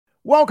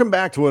Welcome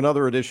back to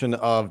another edition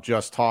of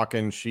Just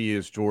Talking. She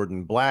is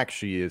Jourdan Black.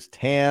 She is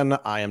tan.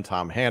 I am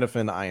Tom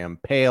Hannifan. I am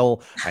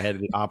pale. I had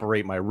to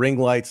operate my ring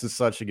lights as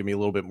such to give me a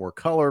little bit more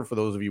color for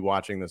those of you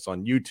watching this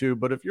on YouTube.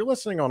 But if you're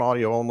listening on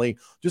audio only,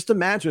 just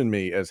imagine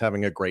me as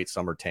having a great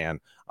summer tan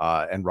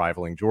and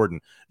rivaling Jourdan.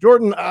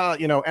 Jourdan,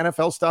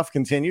 NFL stuff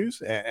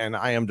continues, and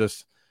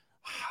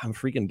I'm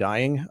freaking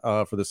dying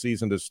for the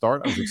season to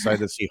start. I was excited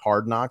to see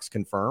Hard Knocks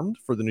confirmed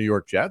for the New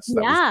York Jets.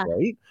 That was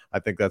great. I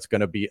think that's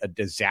going to be a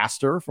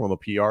disaster from a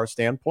PR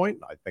standpoint.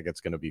 I think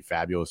it's going to be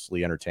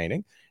fabulously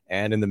entertaining.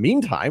 And in the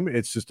meantime,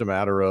 it's just a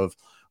matter of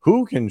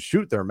who can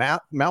shoot their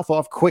mouth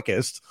off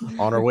quickest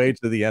on our way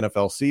to the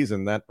NFL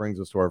season. That brings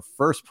us to our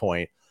first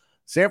point.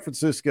 San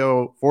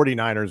Francisco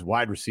 49ers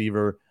wide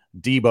receiver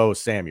Deebo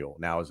Samuel.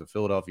 Now, as a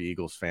Philadelphia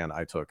Eagles fan,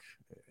 I took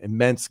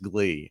immense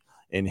glee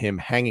in him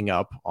hanging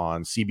up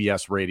on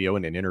CBS radio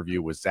in an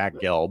interview with Zach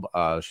Gelb.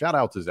 Shout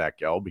out to Zach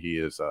Gelb. He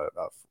is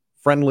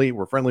friendly.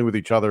 We're friendly with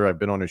each other. I've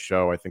been on his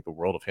show. I think the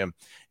world of him.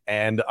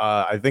 And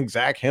I think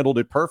Zach handled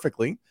it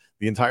perfectly.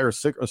 The entire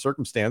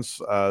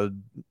circumstance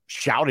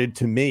shouted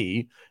to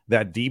me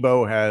that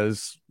Deebo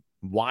has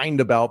whined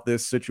about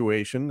this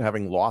situation,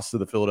 having lost to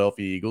the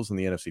Philadelphia Eagles in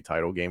the NFC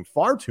title game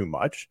far too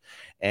much.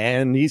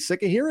 And he's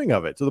sick of hearing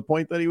of it to the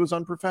point that he was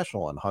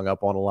unprofessional and hung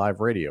up on a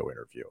live radio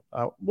interview.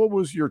 What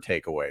was your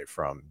takeaway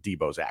from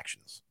Deebo's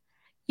actions?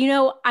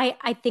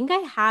 I think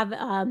I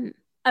have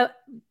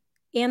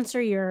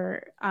answer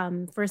your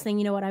first thing.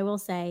 You know what I will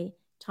say,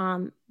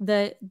 Tom,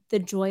 the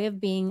joy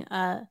of being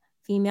a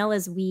female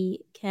is we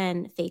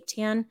can fake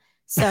tan.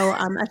 So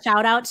a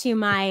shout out to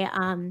my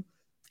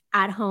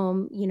at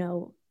home,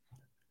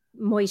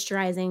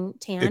 moisturizing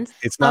tan.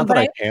 It's not that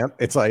I can't,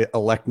 it's I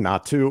elect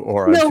not to,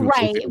 or no,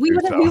 right. We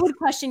would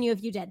question you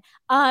if you did.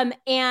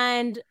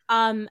 And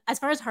as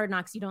far as Hard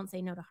Knocks, you don't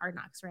say no to Hard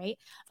Knocks, right?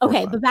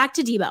 Okay, but back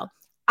to Deebo.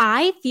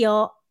 I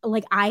feel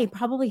like I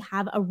probably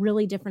have a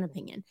really different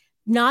opinion.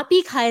 Not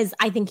because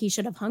I think he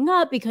should have hung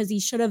up, because he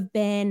should have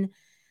been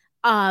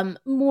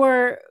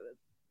more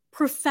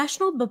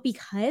professional, but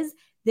because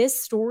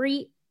this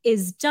story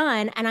is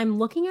done and I'm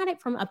looking at it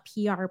from a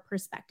PR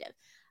perspective.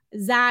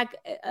 Zach,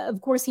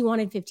 of course, he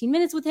wanted 15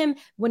 minutes with him.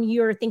 When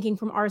you're thinking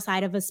from our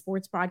side of a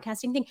sports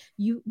broadcasting thing,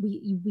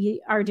 we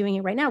are doing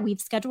it right now.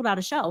 We've scheduled out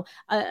a show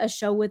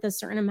with a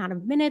certain amount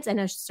of minutes and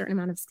a certain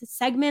amount of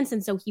segments.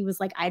 And so he was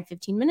like, I had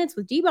 15 minutes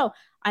with Deebo.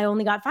 I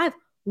only got 5.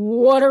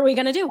 What are we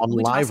going to do? On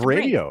live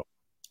radio.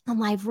 On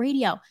live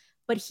radio.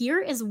 But here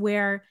is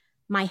where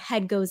my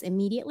head goes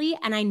immediately.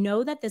 And I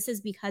know that this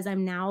is because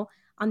I'm now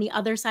on the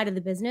other side of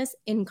the business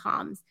in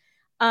comms.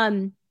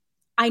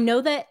 I know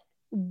that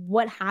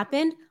what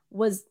happened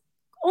was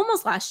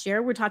almost last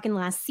year. We're talking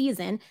last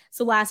season.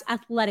 So last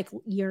athletic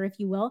year, if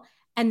you will.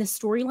 And the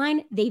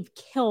storyline they've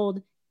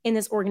killed in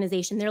this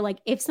organization. They're like,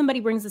 if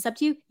somebody brings this up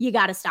to you, you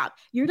got to stop.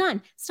 You're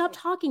done. Stop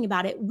talking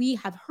about it. We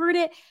have heard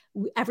it.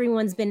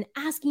 Everyone's been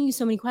asking you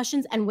so many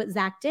questions. And what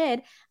Zach did,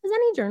 as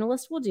any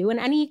journalist will do, and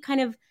any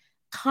kind of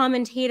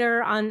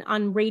commentator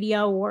on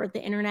radio or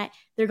the internet,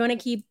 they're going to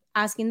keep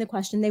asking the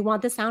question. They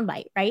want the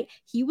soundbite, right?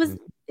 He was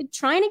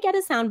trying to get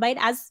a soundbite,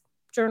 as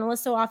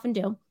journalists so often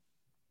do.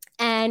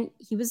 And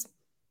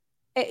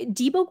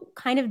Deebo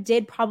kind of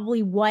did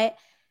probably what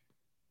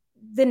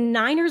the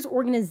Niners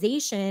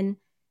organization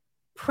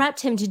prepped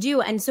him to do.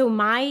 And so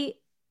my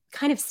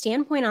kind of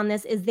standpoint on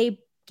this is they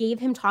gave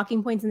him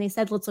talking points and they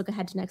said, let's look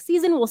ahead to next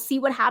season. We'll see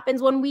what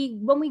happens when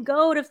we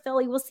go to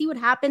Philly. We'll see what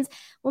happens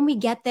when we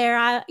get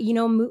there,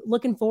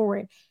 looking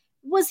forward.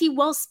 Was he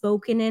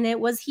well-spoken in it?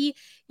 Was he,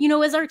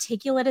 as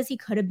articulate as he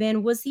could have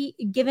been? Was he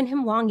giving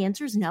him long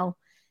answers? No.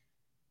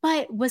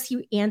 But was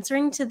he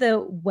answering to the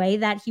way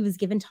that he was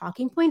given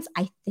talking points?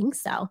 I think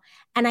so.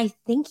 And I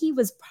think he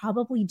was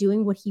probably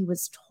doing what he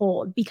was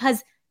told,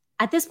 because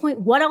at this point,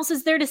 what else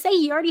is there to say?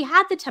 He already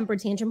had the temper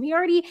tantrum. He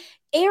already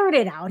aired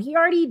it out. He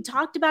already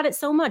talked about it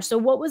so much. So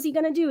what was he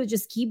going to do?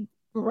 Just keep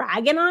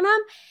ragging on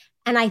him?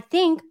 And I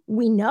think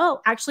we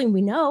know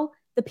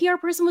the PR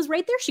person was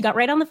right there. She got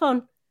right on the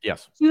phone.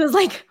 Yes. She was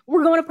like,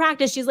 we're going to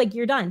practice. She's like,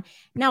 you're done.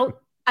 Now,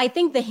 I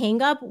think the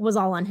hang up was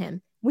all on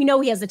him. We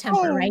know he has a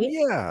temper, right?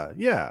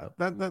 Yeah.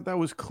 That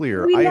was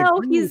clear. We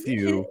know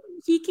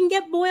he can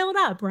get boiled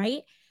up,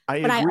 right?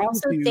 But I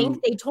also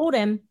think they told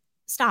him,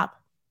 stop.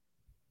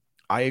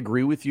 I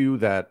agree with you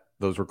that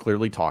those were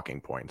clearly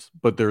talking points,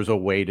 but there's a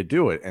way to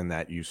do it, and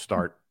that you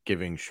start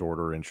giving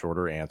shorter and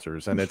shorter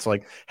answers. And it's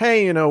like,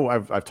 hey,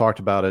 I've talked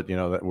about it,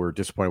 that we're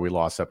disappointed we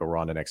lost that, but we're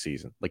on to next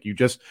season. Like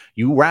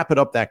you wrap it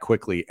up that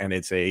quickly, and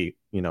it's a,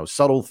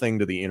 subtle thing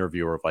to the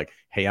interviewer of like,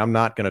 hey, I'm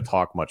not going to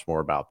talk much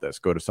more about this.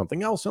 Go to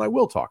something else and I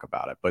will talk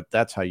about it. But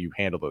that's how you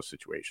handle those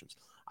situations.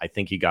 I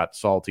think he got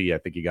salty. I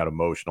think he got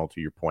emotional,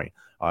 to your point.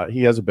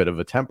 He has a bit of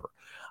a temper.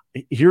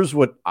 Here's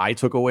what I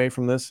took away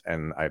from this,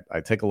 and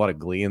I take a lot of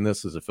glee in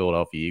this as a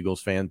Philadelphia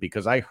Eagles fan,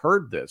 because I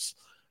heard this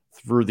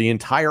through the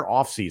entire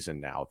offseason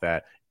now,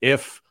 that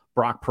if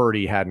Brock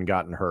Purdy hadn't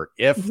gotten hurt,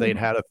 if they'd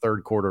had a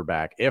third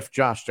quarterback, if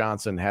Josh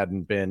Johnson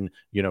hadn't been,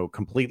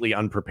 completely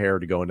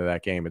unprepared to go into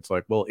that game, it's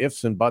like, well,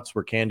 ifs and buts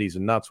were candies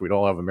and nuts, we'd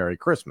all have a Merry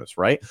Christmas,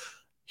 right?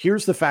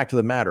 Here's the fact of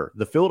the matter.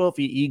 The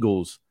Philadelphia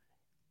Eagles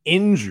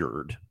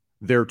injured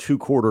their two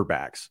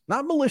quarterbacks,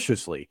 not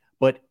maliciously,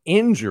 but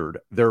injured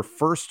their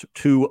first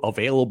two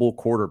available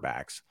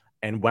quarterbacks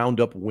and wound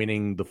up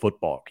winning the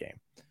football game.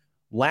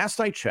 Last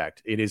I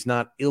checked, it is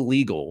not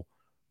illegal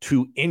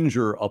to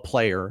injure a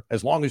player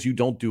as long as you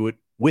don't do it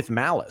with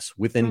malice,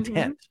 with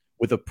intent,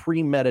 with a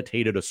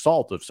premeditated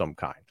assault of some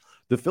kind.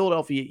 The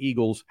Philadelphia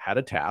Eagles had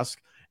a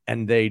task,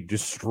 and they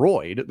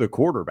destroyed the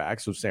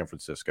quarterbacks of San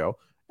Francisco,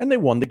 and they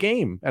won the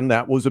game, and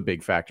that was a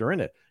big factor in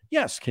it.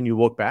 Yes, can you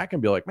look back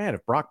and be like, man,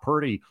 if Brock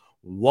Purdy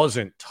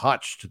wasn't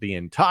touched the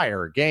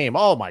entire game,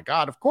 oh my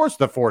God, of course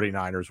the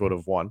 49ers would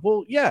have won.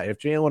 Well, yeah, if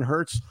Jalen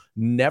Hurts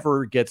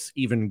never gets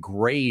even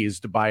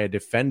grazed by a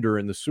defender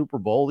in the Super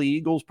Bowl, the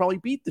Eagles probably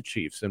beat the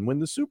Chiefs and win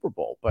the Super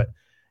Bowl. But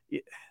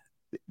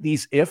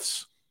these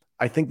ifs,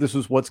 I think this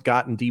is what's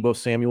gotten Deebo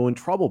Samuel in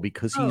trouble,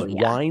 because he's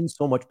whined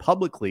so much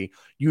publicly.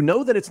 You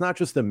know that it's not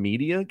just the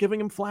media giving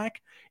him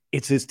flack.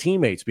 It's his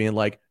teammates being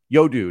like,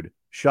 yo, dude,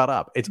 shut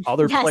up. It's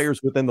other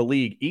players within the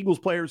league, Eagles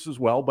players as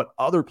well, but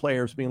other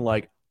players being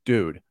like,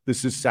 dude,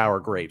 this is sour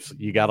grapes.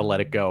 You got to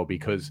let it go,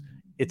 because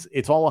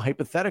it's all a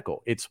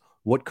hypothetical. It's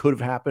what could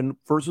have happened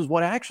versus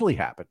what actually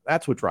happened.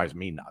 That's what drives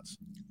me nuts.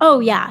 Oh,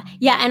 yeah.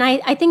 Yeah. And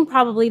I think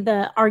probably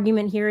the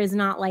argument here is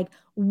not like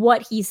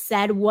what he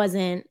said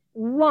wasn't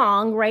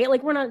wrong, right?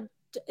 Like, we're not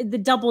the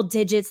double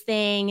digits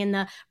thing and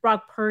the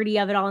Brock Purdy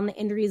of it all and the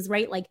injuries,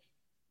 right? Like,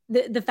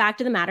 the fact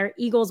of the matter,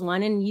 Eagles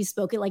won, and you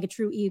spoke it like a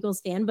true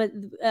Eagles fan, but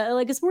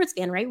like a sports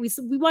fan, right?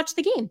 We watched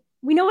the game.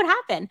 We know what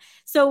happened.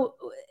 So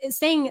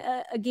saying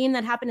a game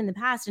that happened in the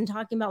past and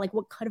talking about like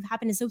what could have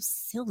happened is so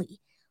silly.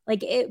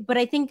 Like but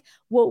I think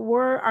what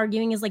we're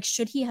arguing is like,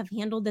 should he have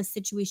handled this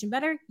situation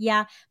better?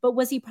 Yeah. But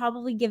was he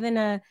probably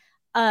given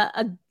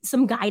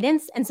some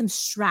guidance and some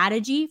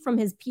strategy from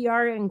his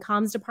PR and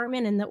comms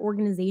department and the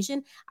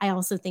organization? I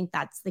also think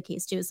that's the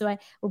case too. So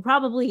we're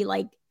probably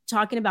like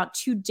talking about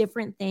two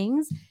different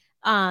things.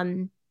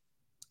 And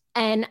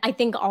I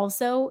think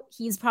also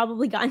he's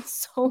probably gotten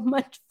so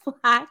much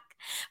flack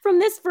from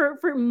this for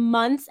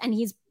months, and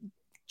he's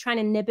trying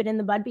to nip it in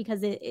the bud because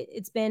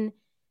it's been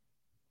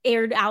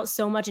aired out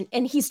so much,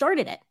 and he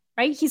started it,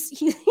 right? He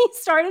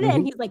started it,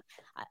 and he's like,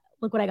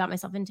 look what I got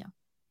myself into.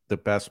 The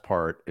best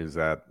part is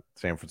that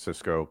San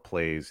Francisco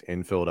plays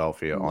in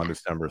Philadelphia on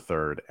December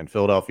 3rd, and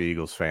Philadelphia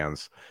Eagles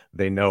fans,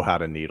 they know how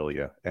to needle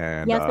you.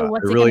 And so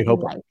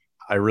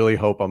I really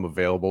hope I'm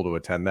available to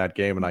attend that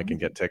game and I can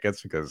get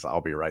tickets, because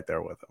I'll be right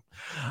there with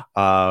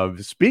them.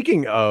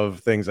 Speaking of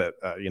things that,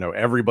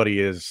 everybody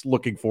is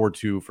looking forward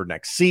to for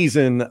next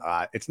season,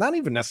 it's not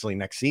even necessarily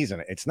next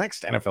season. It's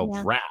next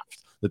NFL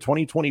draft. The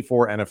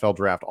 2024 NFL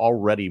draft.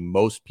 Already,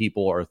 most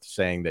people are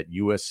saying that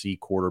USC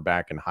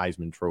quarterback and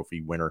Heisman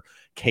Trophy winner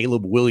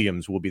Caleb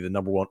Williams will be the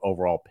number one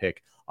overall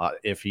pick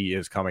if he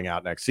is coming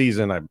out next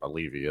season. I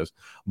believe he is.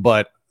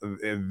 But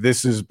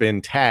this has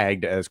been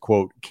tagged as,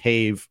 quote,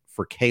 cave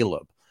for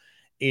Caleb.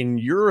 In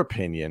your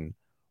opinion,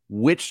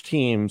 which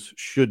teams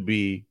should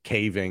be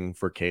caving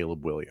for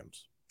Caleb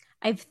Williams?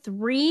 I have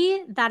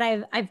three that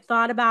I've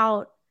thought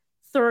about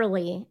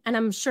thoroughly, and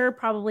I'm sure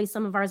probably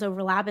some of ours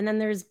overlap. And then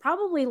there's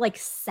probably like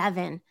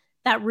 7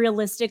 that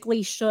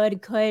realistically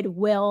should, could,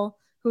 will,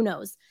 who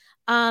knows.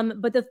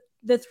 But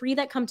the 3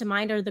 that come to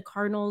mind are the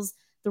Cardinals,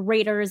 the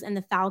Raiders, and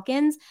the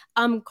Falcons.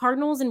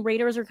 Cardinals and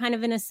Raiders are kind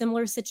of in a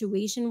similar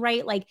situation,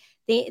 right? Like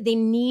they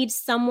need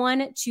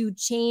someone to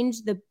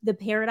change the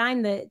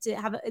paradigm. To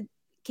have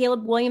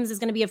Caleb Williams is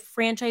going to be a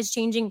franchise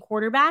changing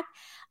quarterback,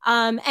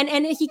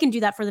 and he can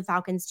do that for the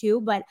Falcons too.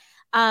 But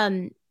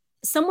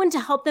someone to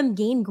help them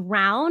gain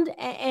ground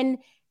and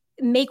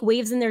make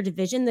waves in their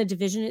division. The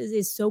division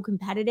is so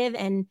competitive,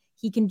 and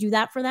he can do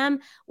that for them.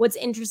 What's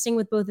interesting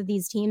with both of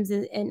these teams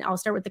is, and I'll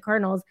start with the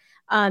Cardinals.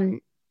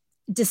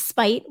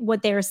 Despite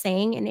what they're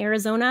saying in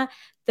Arizona,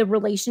 the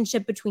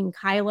relationship between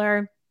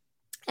Kyler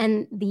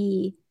and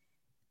the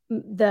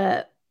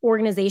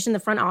organization, the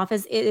front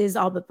office, is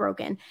all but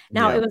broken.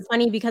 Now, It was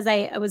funny because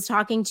I was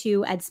talking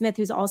to Ed Smith,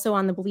 who's also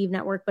on the Believe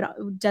Network,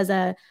 but does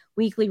a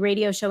weekly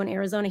radio show in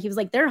Arizona. He was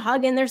like, they're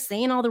hugging, they're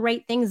saying all the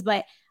right things,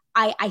 but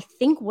I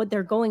think what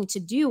they're going to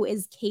do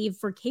is cave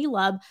for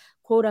Caleb,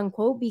 quote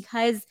unquote,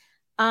 because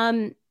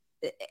I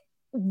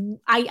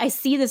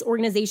see this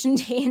organization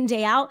day in,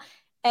 day out,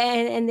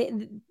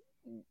 and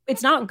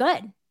it's not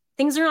good.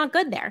 Things are not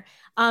good there.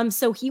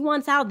 So he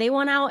wants out, they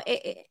want out,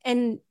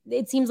 and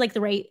it seems like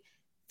the right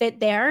fit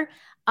there.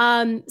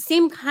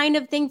 Same kind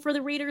of thing for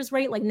the Raiders,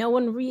 right? Like no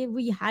one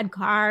we had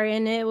Carr,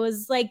 and it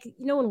was like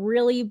no one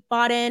really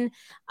bought in.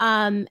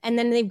 And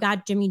then they've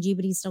got Jimmy G,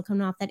 but he's still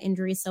coming off that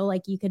injury. So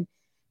like you could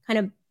kind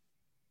of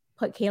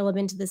put Caleb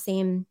into the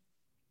same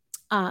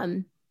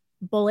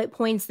bullet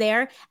points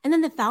there. And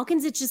then the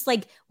Falcons, it's just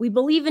like, we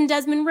believe in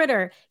Desmond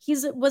Ridder.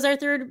 Was our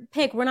 3rd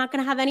pick. We're not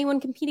going to have anyone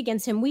compete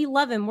against him. We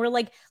love him. We're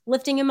like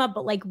lifting him up,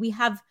 but like we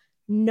have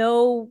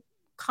no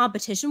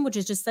competition, which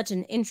is just such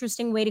an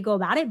interesting way to go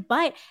about it.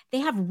 But they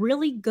have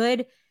really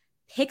good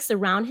picks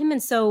around him.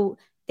 And so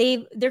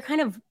they're kind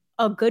of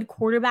a good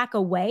quarterback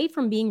away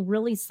from being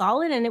really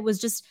solid. And it was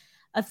just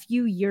a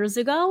few years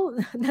ago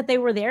that they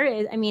were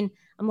there. I mean,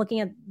 I'm looking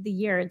at the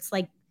year. It's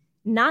like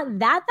not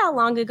that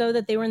long ago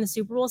that they were in the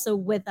Super Bowl. So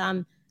with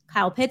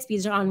Kyle Pitts,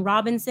 Bijan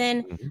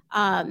Robinson,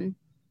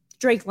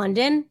 Drake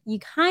London, you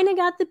kind of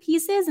got the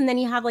pieces. And then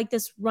you have like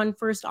this run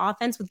first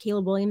offense with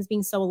Caleb Williams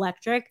being so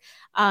electric.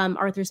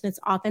 Arthur Smith's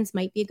offense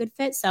might be a good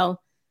fit. So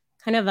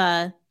kind of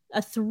a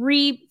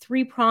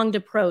three-pronged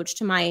approach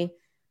to my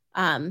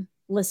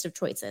list of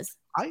choices.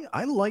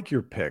 I like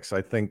your picks.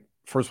 I think,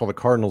 first of all, the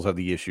Cardinals have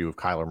the issue of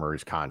Kyler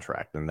Murray's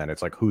contract, and then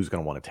it's like, who's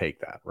going to want to take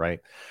that, right?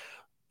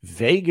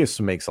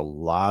 Vegas makes a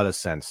lot of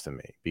sense to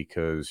me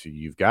because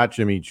you've got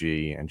Jimmy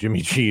G, and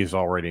Jimmy G is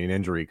already an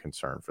injury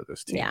concern for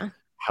this team. Yeah.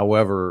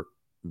 However,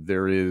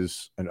 there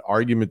is an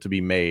argument to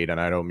be made,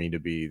 and I don't mean to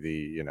be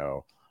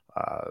the,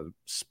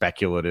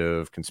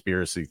 speculative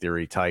conspiracy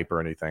theory type or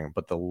anything,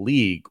 but the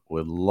league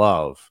would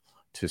love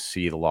to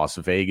see the Las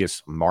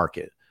Vegas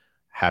market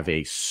have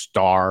a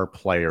star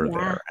player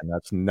there. And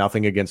that's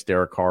nothing against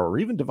Derek Carr or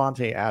even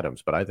Devontae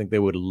Adams, but I think they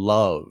would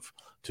love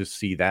to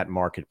see that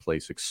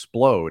marketplace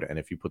explode. And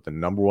if you put the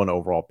number one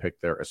overall pick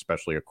there,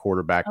 especially a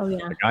quarterback,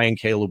 a guy in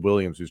Caleb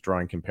Williams who's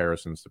drawing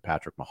comparisons to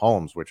Patrick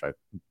Mahomes, which I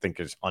think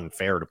is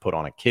unfair to put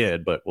on a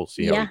kid, but we'll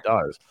see how he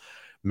does.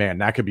 Man,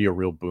 that could be a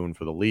real boon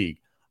for the league.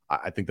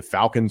 I think the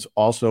Falcons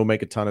also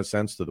make a ton of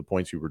sense to the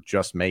points you were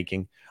just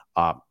making.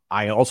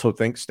 I also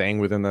think, staying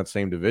within that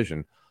same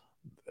division,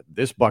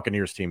 this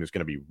Buccaneers team is going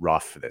to be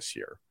rough this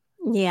year.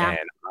 Yeah.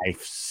 And I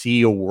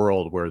see a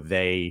world where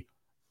they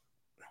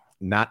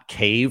not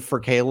cave for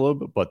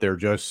Caleb, but they're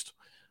just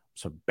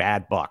some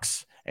bad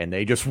Bucks. And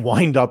they just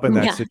wind up in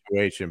that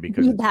situation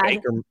because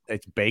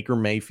it's Baker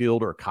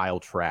Mayfield or Kyle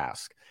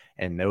Trask.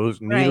 And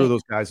neither of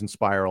those guys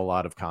inspire a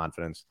lot of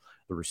confidence.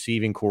 The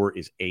receiving core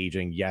is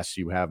aging. Yes,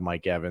 you have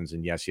Mike Evans,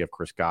 and yes, you have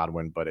Chris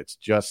Godwin, but it's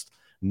just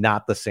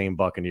not the same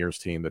Buccaneers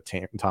team that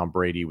Tom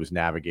Brady was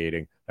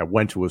navigating that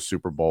went to a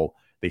Super Bowl.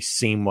 They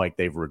seem like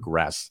they've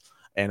regressed.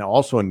 And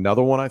also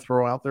another one I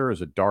throw out there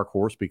is a dark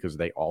horse because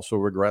they also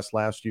regressed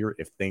last year.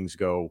 If things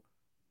go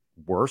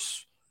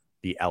worse,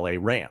 the LA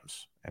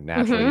Rams. And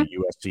naturally, the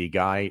USC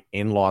guy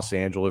in Los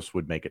Angeles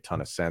would make a ton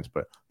of sense.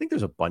 But I think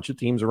there's a bunch of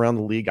teams around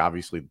the league.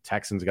 Obviously, the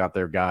Texans got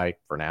their guy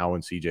for now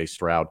in CJ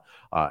Stroud.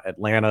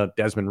 Atlanta,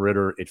 Desmond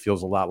Ridder, it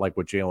feels a lot like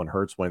what Jalen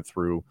Hurts went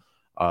through,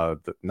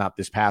 not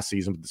this past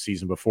season, but the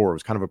season before. It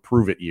was kind of a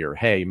prove-it year.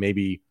 Hey,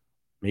 maybe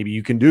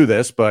you can do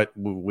this, but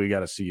we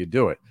got to see you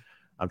do it.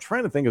 I'm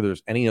trying to think if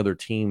there's any other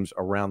teams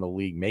around the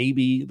league.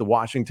 Maybe the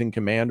Washington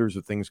Commanders,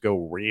 if things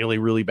go really,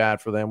 really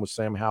bad for them with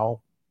Sam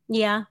Howell.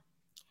 Yeah.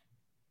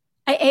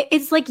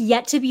 It's like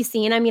yet to be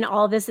seen. I mean,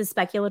 all of this is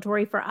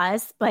speculatory for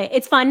us, but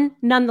it's fun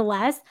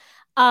nonetheless.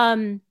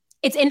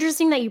 It's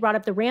interesting that you brought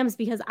up the Rams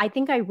because I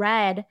think I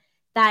read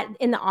that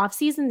in the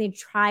offseason they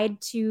tried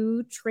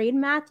to trade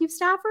Matthew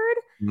Stafford.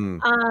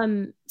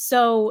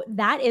 So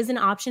that is an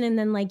option. And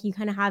then like you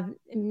kind of have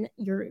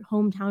your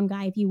hometown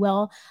guy, if you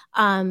will,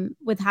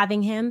 with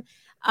having him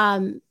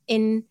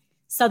in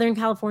Southern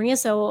California.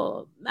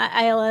 So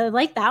I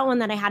like that one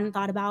that I hadn't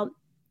thought about.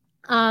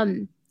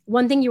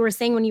 One thing you were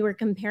saying when you were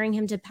comparing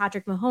him to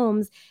Patrick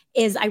Mahomes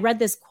is I read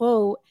this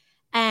quote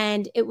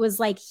and it was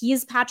like, he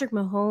is Patrick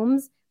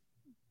Mahomes.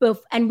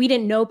 And we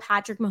didn't know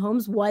Patrick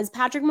Mahomes was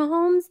Patrick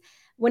Mahomes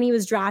when he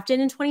was drafted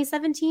in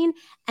 2017.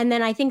 And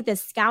then I think the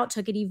scout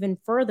took it even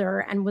further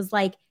and was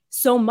like,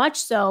 so much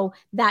so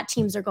that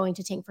teams are going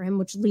to tank for him,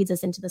 which leads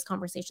us into this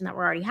conversation that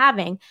we're already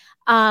having.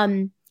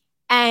 And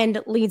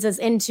leads us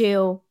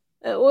into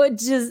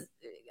just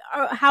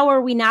how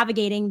are we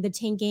navigating the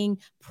tanking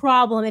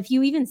problem, if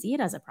you even see it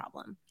as a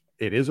problem?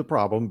 It is a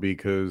problem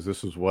because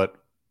this is what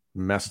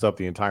messed up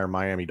the entire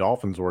Miami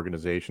Dolphins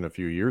organization a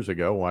few years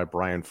ago, why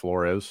Brian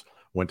Flores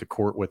went to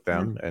court with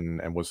them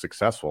and was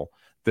successful.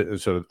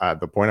 So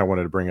the point I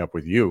wanted to bring up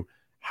with you,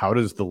 how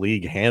does the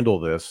league handle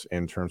this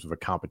in terms of a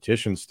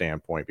competition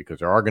standpoint? Because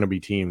there are going to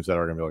be teams that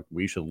are going to be like,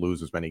 we should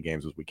lose as many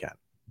games as we can.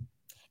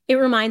 It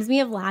reminds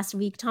me of last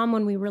week, Tom,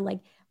 when we were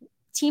like,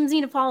 teams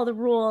need to follow the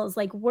rules.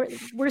 Like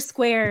we're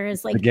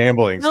squares, like the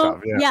gambling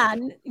stuff.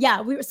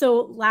 Yeah.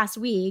 So last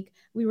week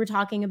we were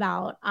talking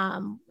about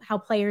how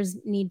players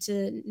need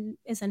to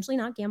essentially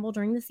not gamble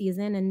during the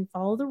season and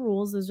follow the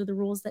rules. Those are the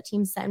rules that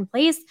teams set in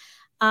place.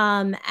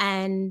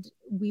 And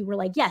we were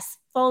like, yes,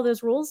 follow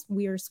those rules.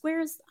 We are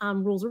squares.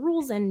 Rules are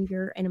rules, and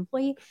you're an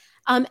employee.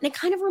 And it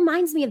kind of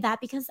reminds me of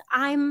that because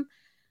I'm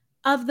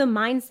of the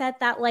mindset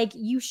that like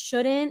you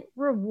shouldn't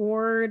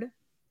reward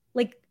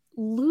like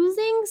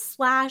losing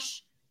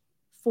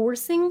 /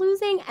 forcing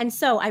losing. And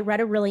so I read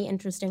a really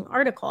interesting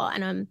article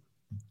and I'm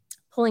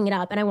pulling it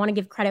up and I want to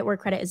give credit where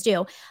credit is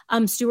due.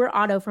 Stuart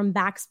Otto from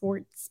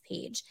Backsports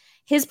page.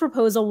 His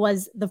proposal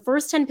was the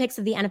first 10 picks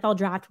of the NFL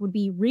draft would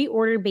be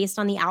reordered based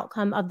on the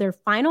outcome of their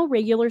final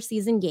regular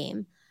season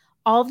game.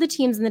 All of the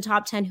teams in the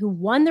top 10 who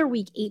won their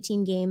week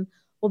 18 game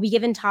will be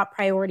given top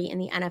priority in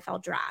the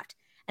NFL draft.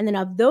 And then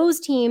of those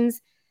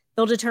teams,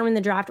 they'll determine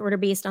the draft order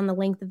based on the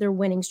length of their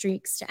winning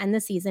streaks to end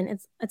the season.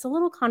 It's a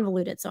little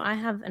convoluted, so I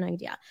have an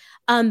idea.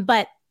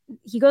 But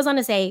he goes on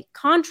to say,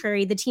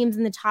 contrary, the teams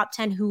in the top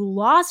 10 who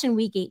lost in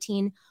week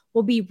 18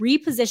 will be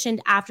repositioned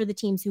after the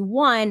teams who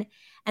won,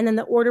 and then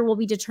the order will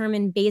be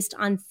determined based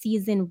on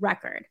season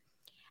record.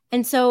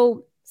 And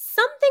so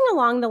something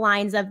along the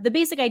lines of the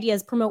basic idea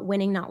is promote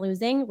winning, not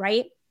losing,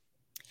 right?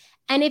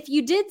 And if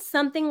you did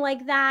something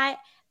like that,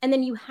 and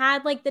then you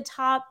had like the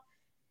top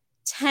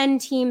 10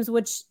 teams,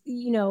 which,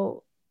 you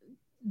know,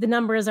 the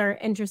numbers are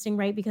interesting,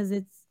 right? Because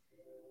it's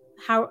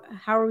how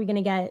are we going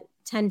to get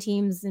 10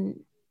 teams? And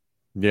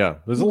yeah,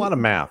 there's a lot of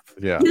math.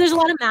 Yeah, there's a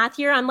lot of math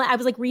here. I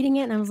was like reading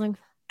it and I was like,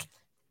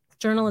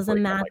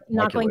 journalism, math,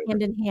 not going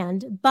hand in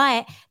hand.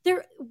 But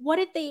what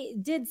if they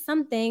did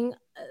something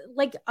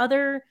like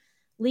other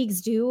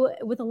leagues do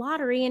with a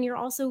lottery, and you're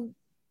also,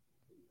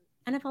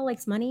 NFL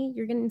likes money.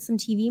 You're getting some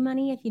TV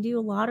money if you do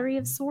a lottery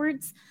of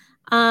sorts.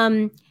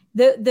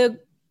 The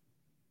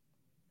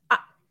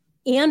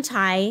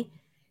anti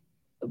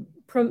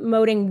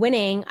promoting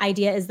winning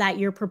idea is that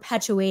you're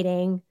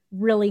perpetuating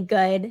really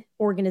good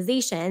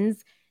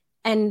organizations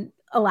and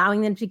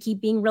allowing them to keep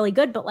being really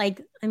good. But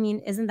like, I mean,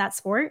 isn't that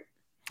sport?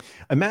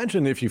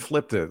 Imagine if you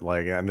flipped it,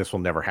 like, and this will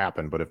never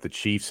happen, but if the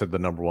Chiefs had the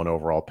number 1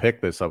 overall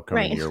pick this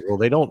upcoming year, well,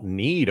 they don't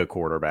need a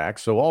quarterback.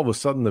 So all of a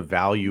sudden the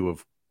value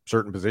of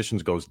certain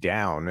positions goes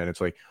down, and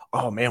it's like,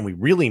 oh man, we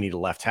really need a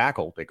left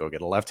tackle. They go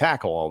get a left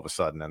tackle all of a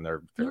sudden, and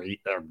they're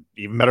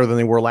even better than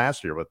they were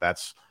last year, but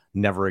that's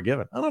never a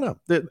given. I don't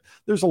know.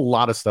 There's a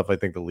lot of stuff I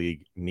think the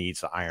league needs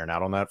to iron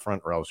out on that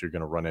front, or else you're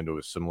going to run into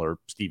a similar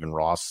Stephen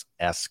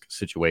Ross-esque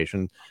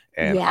situation.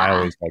 And I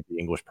always like the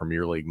English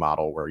Premier League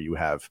model where you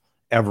have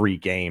every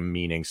game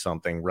meaning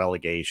something,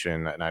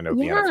 relegation. And I know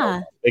the NFL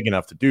is big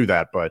enough to do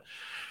that, but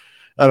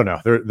I don't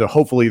know.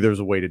 Hopefully there's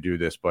a way to do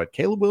this, but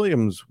Caleb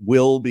Williams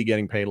will be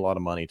getting paid a lot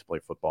of money to play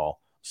football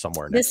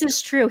somewhere next year. This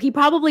is true. He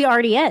probably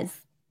already is.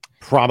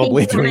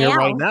 Probably doing it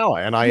right now.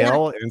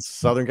 NIL in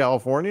Southern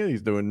California,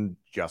 he's doing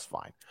just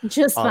fine.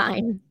 Just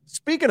fine.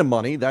 Speaking of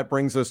money, that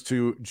brings us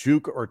to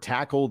Juke or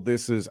Tackle.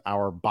 This is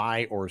our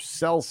buy or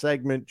sell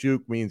segment.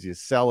 Juke means you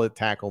sell it.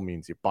 Tackle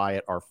means you buy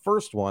it. Our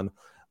first one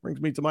brings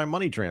me to my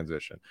money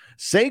transition.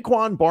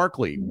 Saquon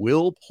Barkley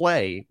will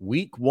play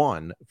week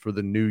 1 for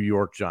the New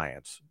York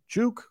Giants.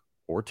 Juke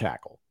or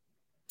tackle?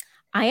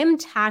 I am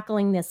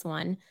tackling this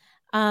one.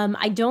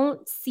 I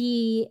don't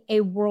see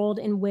a world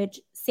in which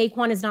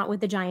Saquon is not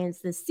with the Giants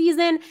this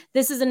season.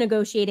 This is a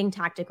negotiating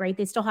tactic, right?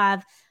 They still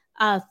have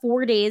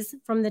 4 days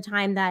from the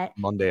time that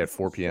Monday at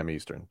 4 p.m.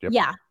 Eastern. Yep.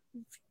 Yeah.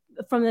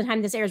 From the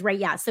time this airs, right?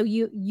 Yeah. So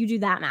you do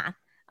that math.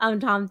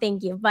 Tom,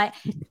 thank you. But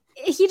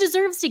he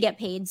deserves to get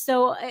paid.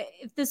 So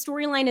if the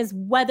storyline is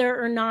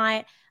whether or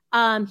not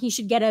he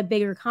should get a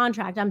bigger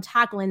contract, I'm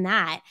tackling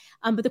that.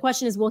 But the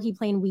question is, will he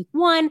play in week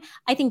 1?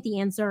 I think the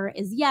answer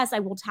is yes, I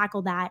will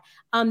tackle that.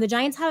 The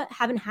Giants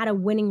haven't had a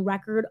winning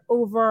record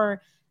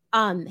over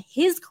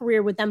his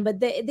career with them,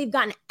 but they've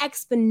gotten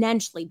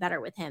exponentially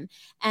better with him.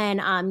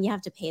 And you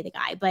have to pay the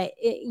guy. But,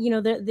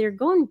 they're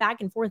going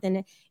back and forth,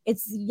 and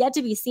it's yet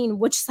to be seen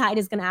which side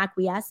is going to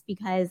acquiesce,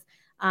 because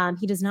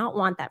he does not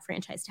want that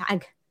franchise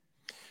tag.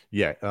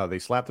 Yeah, they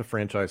slapped the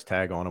franchise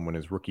tag on him when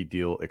his rookie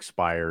deal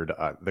expired.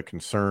 The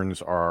concerns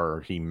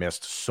are he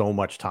missed so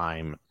much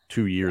time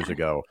 2 years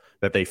ago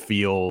that they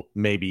feel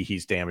maybe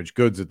he's damaged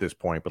goods at this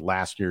point. But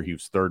last year he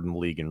was 3rd in the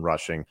league in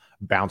rushing,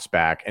 bounced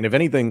back. And if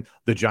anything,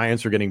 the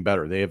Giants are getting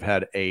better. They have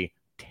had a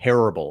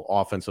terrible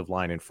offensive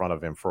line in front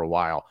of him for a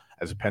while.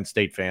 As a Penn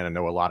State fan, I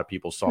know a lot of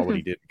people saw what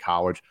he did in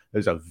college.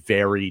 There's a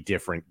very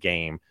different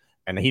game.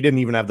 And he didn't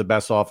even have the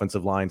best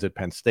offensive lines at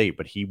Penn State,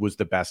 but he was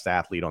the best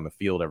athlete on the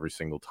field every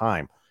single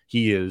time.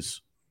 He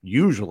is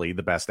usually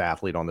the best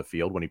athlete on the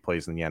field when he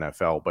plays in the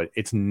NFL, but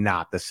it's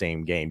not the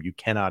same game. You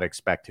cannot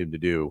expect him to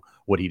do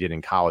what he did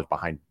in college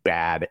behind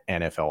bad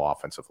NFL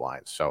offensive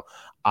lines. So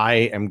I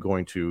am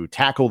going to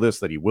tackle this,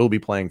 that he will be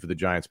playing for the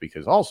Giants,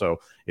 because also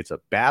it's a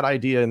bad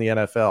idea in the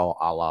NFL,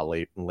 a la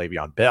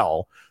Le'Veon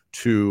Bell,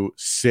 to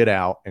sit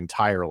out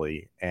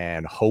entirely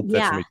and hope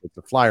that somebody puts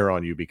a flyer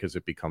on you, because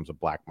it becomes a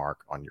black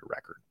mark on your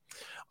record.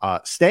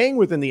 Staying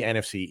within the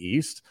NFC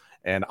East,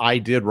 and I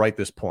did write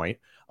this point,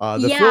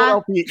 the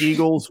Philadelphia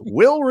Eagles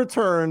will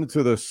return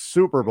to the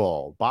Super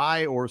Bowl.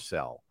 Buy or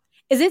sell?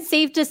 Is it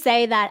safe to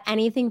say that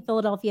anything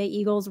Philadelphia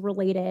Eagles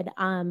related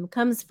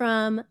comes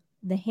from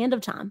the hand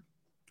of Tom?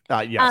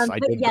 Yes, I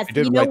did. Yes, I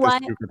did write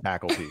this super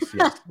tackle piece.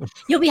 Yes.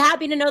 You'll be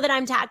happy to know that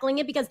I'm tackling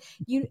it, because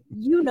you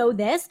know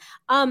this.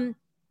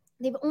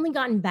 They've only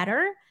gotten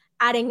better,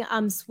 adding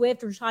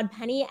Swift, Rashad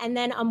Penny, and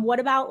then what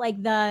about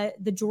like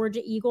the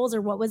Georgia Eagles,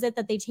 or what was it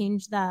that they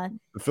changed the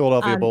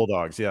Philadelphia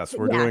Bulldogs? Yes,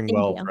 we're doing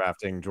well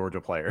drafting Georgia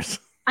players.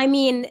 I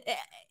mean,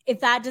 if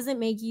that doesn't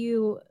make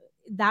you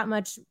that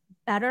much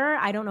better,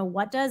 I don't know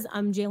what does.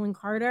 Jalen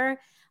Carter,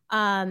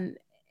 Nolan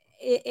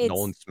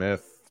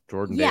Smith,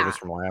 Jordan Davis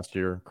from last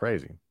year,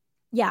 crazy.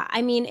 Yeah,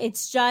 I mean,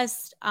 it's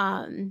just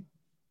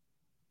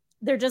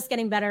they're just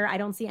getting better. I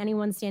don't see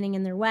anyone standing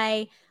in their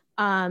way.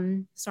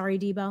 Sorry,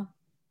 Deebo.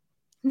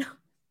 No,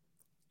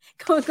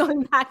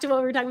 going back to what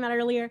we were talking about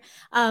earlier.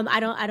 I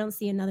don't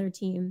see another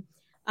team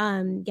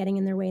getting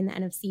in their way in the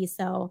NFC.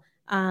 So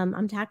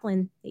I'm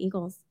tackling the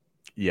Eagles.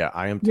 Yeah,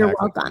 I am You're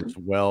tackling it as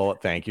welcome. well.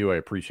 Thank you. I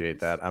appreciate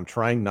that. I'm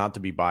trying not to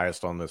be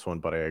biased on this one,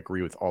 but I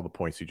agree with all the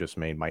points you just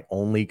made. My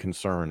only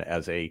concern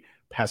as a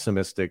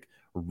pessimistic,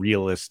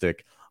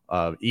 realistic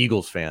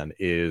Eagles fan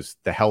is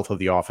the health of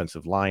the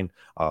offensive line.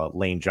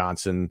 Lane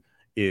Johnson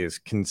is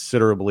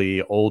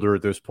considerably older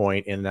at this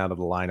point, in and out of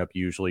the lineup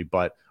usually,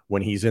 but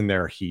when he's in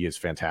there, he is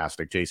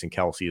fantastic. Jason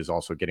Kelsey is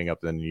also getting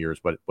up in the years,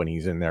 but when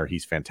he's in there,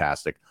 he's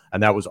fantastic.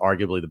 And that was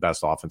arguably the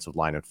best offensive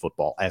line in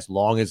football. As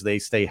long as they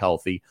stay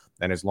healthy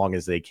and as long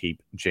as they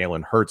keep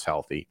Jalen Hurts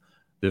healthy,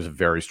 there's a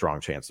very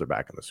strong chance they're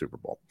back in the Super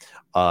Bowl.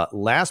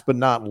 Last but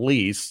not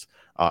least,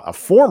 a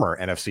former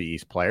NFC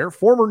East player,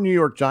 former New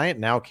York Giant,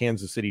 now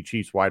Kansas City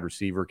Chiefs wide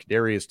receiver,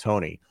 Kadarius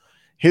Toney.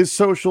 His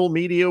social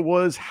media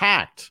was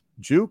hacked.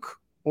 Juke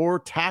or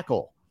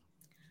tackle?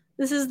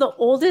 This is the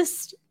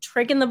oldest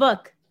trick in the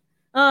book.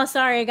 Oh,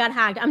 sorry, I got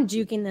hacked. I'm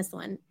juking this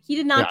one. He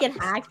did not get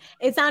hacked.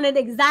 It sounded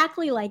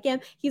exactly like him.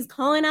 He's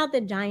calling out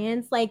the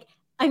Giants. Like,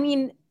 I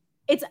mean,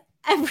 it's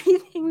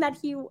everything that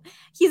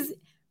he's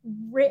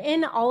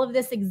written all of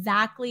this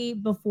exactly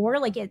before.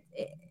 Like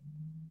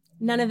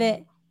none of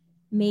it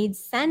made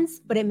sense,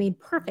 but it made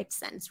perfect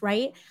sense,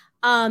 right?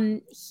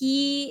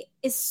 He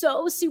is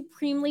so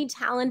supremely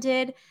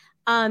talented,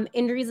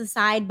 injuries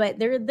aside, but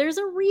there's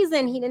a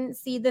reason he didn't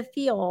see the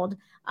field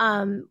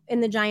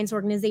in the Giants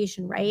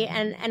organization, right?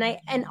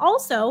 And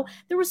also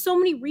there were so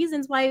many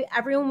reasons why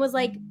everyone was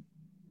like,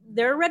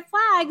 there are red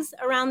flags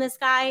around this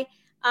guy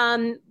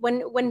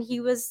when he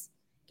was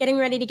getting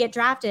ready to get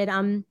drafted.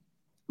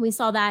 We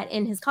saw that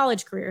in his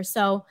college career.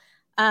 So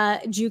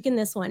Juke in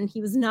this one,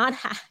 he was not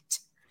hacked.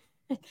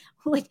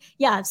 Like,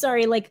 yeah,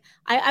 sorry, like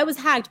I was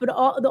hacked, but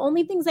the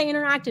only things I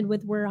interacted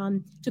with were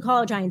to call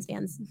out Giants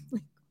fans.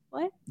 Like,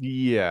 what?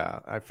 Yeah,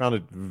 I found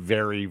it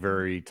very,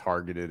 very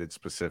targeted and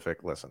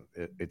specific. Listen,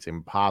 it's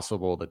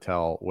impossible to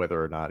tell whether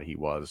or not he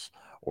was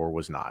or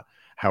was not.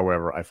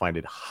 However, I find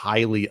it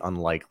highly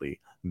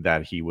unlikely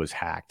that he was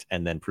hacked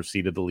and then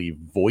proceeded to leave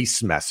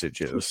voice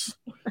messages.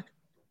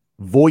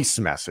 Voice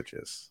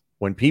messages.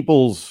 When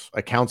people's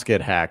accounts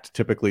get hacked,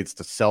 typically it's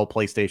to sell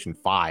PlayStation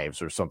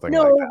 5s or something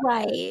like that.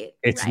 Right.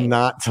 It's Right.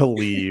 not to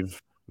leave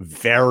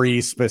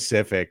very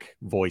specific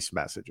voice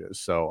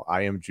messages. So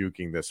I am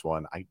juking this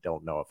one. I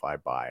don't know if I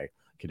buy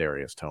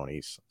Kadarius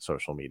Toney's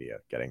social media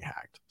getting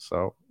hacked.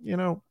 So,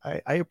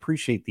 I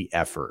appreciate the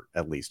effort,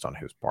 at least on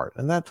his part.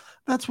 And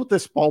that's what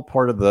this fall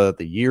part of the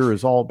year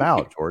is all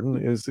about, Jordan,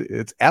 is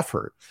it's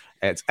effort.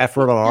 It's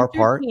effort on our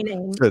part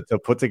to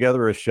put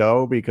together a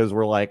show because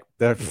we're like,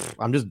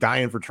 I'm just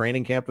dying for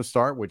training camp to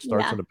start, which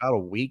starts in about a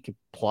week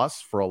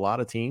plus for a lot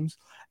of teams.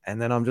 And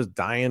then I'm just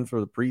dying for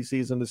the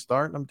preseason to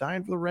start, and I'm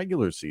dying for the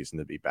regular season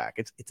to be back.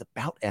 It's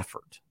about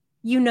effort.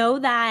 You know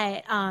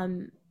that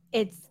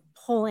it's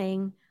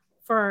pulling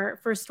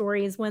for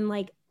stories when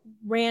like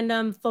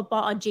random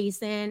football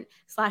adjacent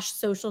 /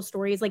 social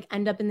stories like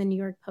end up in the New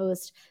York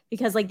Post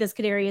because like this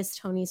Kadarius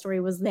Toney story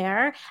was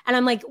there. And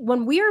I'm like,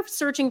 when we are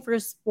searching for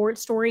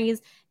sports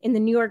stories in the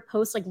New York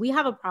Post, like we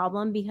have a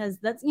problem because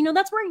that's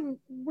where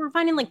we're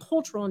finding like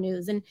cultural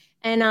news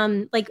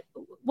and like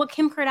what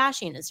Kim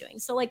Kardashian is doing.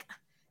 So like,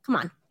 come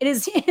on, it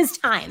is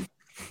time.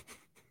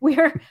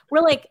 We're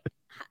like,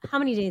 how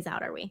many days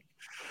out are we?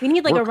 We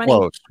need like We're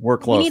close.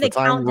 We need the a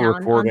time we're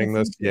recording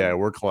this, yeah,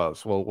 we're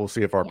close. We'll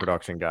see if our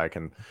production guy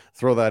can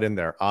throw that in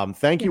there.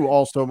 Thank you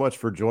all so much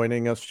for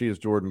joining us. She is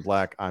Jourdan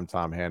Black. I'm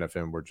Tom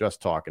Hannifan. We're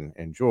just talking.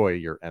 Enjoy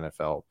your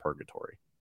NFL purgatory.